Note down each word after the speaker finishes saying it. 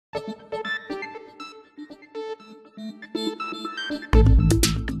The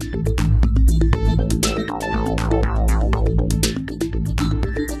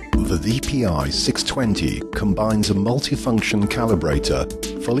DPI620 combines a multifunction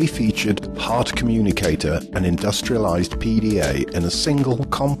calibrator, fully featured heart communicator and industrialized PDA in a single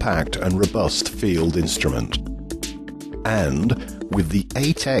compact and robust field instrument. And with the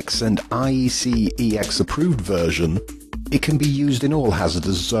 8X and IEC EX approved version, it can be used in all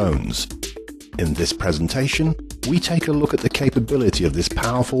hazardous zones. In this presentation, we take a look at the capability of this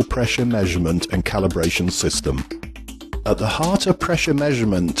powerful pressure measurement and calibration system. At the heart of pressure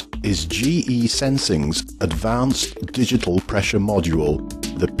measurement is GE Sensing's Advanced Digital Pressure Module,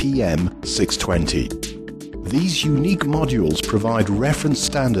 the PM620. These unique modules provide reference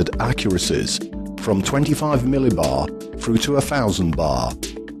standard accuracies from 25 millibar through to 1000 bar.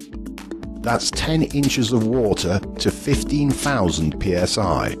 That's 10 inches of water to 15,000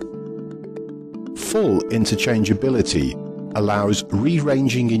 psi. Full interchangeability allows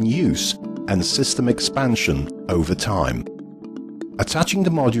rearranging in use and system expansion over time. Attaching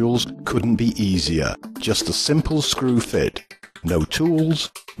the modules couldn't be easier, just a simple screw fit, no tools,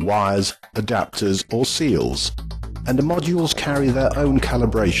 wires, adapters or seals, and the modules carry their own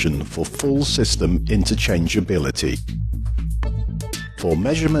calibration for full system interchangeability. For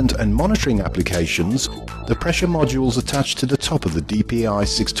measurement and monitoring applications, the pressure modules attach to the top of the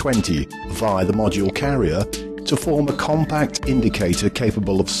DPI620 via the module carrier to form a compact indicator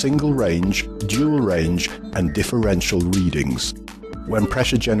capable of single range, dual range and differential readings. When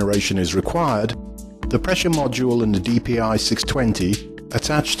pressure generation is required, the pressure module and the DPI620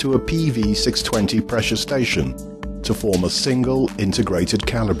 attach to a PV620 pressure station to form a single integrated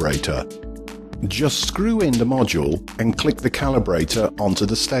calibrator. Just screw in the module and click the calibrator onto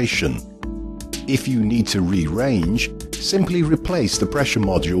the station. If you need to rearrange, simply replace the pressure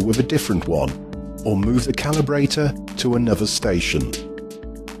module with a different one, or move the calibrator to another station.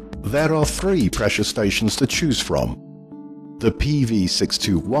 There are 3 pressure stations to choose from. The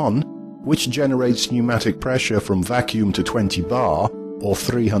PV621, which generates pneumatic pressure from vacuum to 20 bar or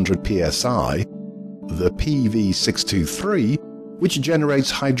 300 psi, the PV623, which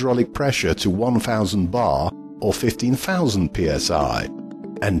generates hydraulic pressure to 1000 bar or 15,000 psi,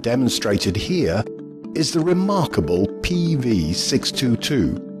 and demonstrated here is the remarkable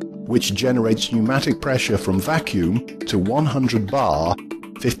PV622, which generates pneumatic pressure from vacuum to 100 bar,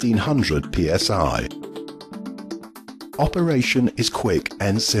 1500 psi. Operation is quick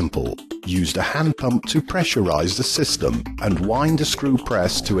and simple. Use the hand pump to pressurize the system and wind the screw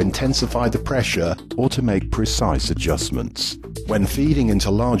press to intensify the pressure or to make precise adjustments. When feeding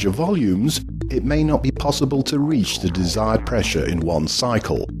into larger volumes, it may not be possible to reach the desired pressure in one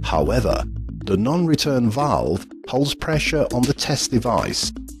cycle. However, the non-return valve holds pressure on the test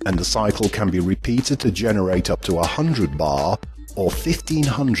device, and the cycle can be repeated to generate up to 100 bar or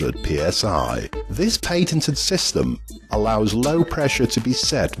 1500 psi. This patented system allows low pressure to be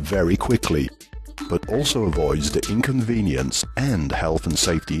set very quickly, but also avoids the inconvenience and health and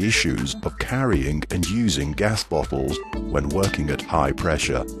safety issues of carrying and using gas bottles when working at high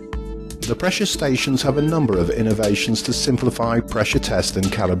pressure. The pressure stations have a number of innovations to simplify pressure test and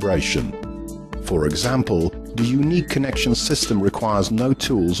calibration. For example, the unique connection system requires no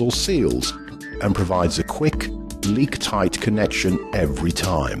tools or seals and provides a quick, leak-tight connection every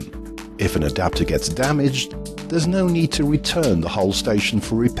time. If an adapter gets damaged, there's no need to return the whole station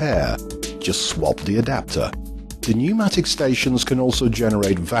for repair, just swap the adapter. The pneumatic stations can also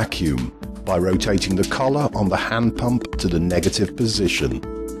generate vacuum by rotating the collar on the hand pump to the negative position.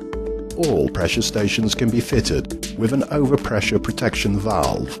 All pressure stations can be fitted with an overpressure protection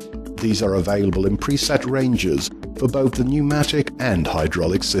valve. These are available in preset ranges for both the pneumatic and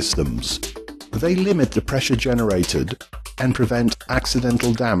hydraulic systems. They limit the pressure generated and prevent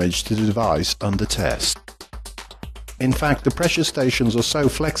accidental damage to the device under test. In fact, the pressure stations are so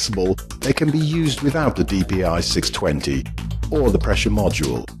flexible they can be used without the DPI620 or the pressure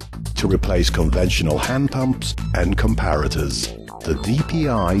module to replace conventional hand pumps and comparators. The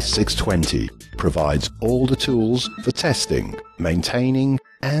DPI620 provides all the tools for testing, maintaining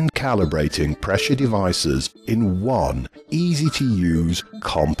and calibrating pressure devices in one easy-to-use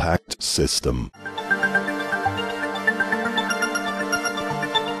compact system.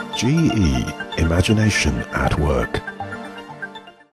 GE Imagination at Work.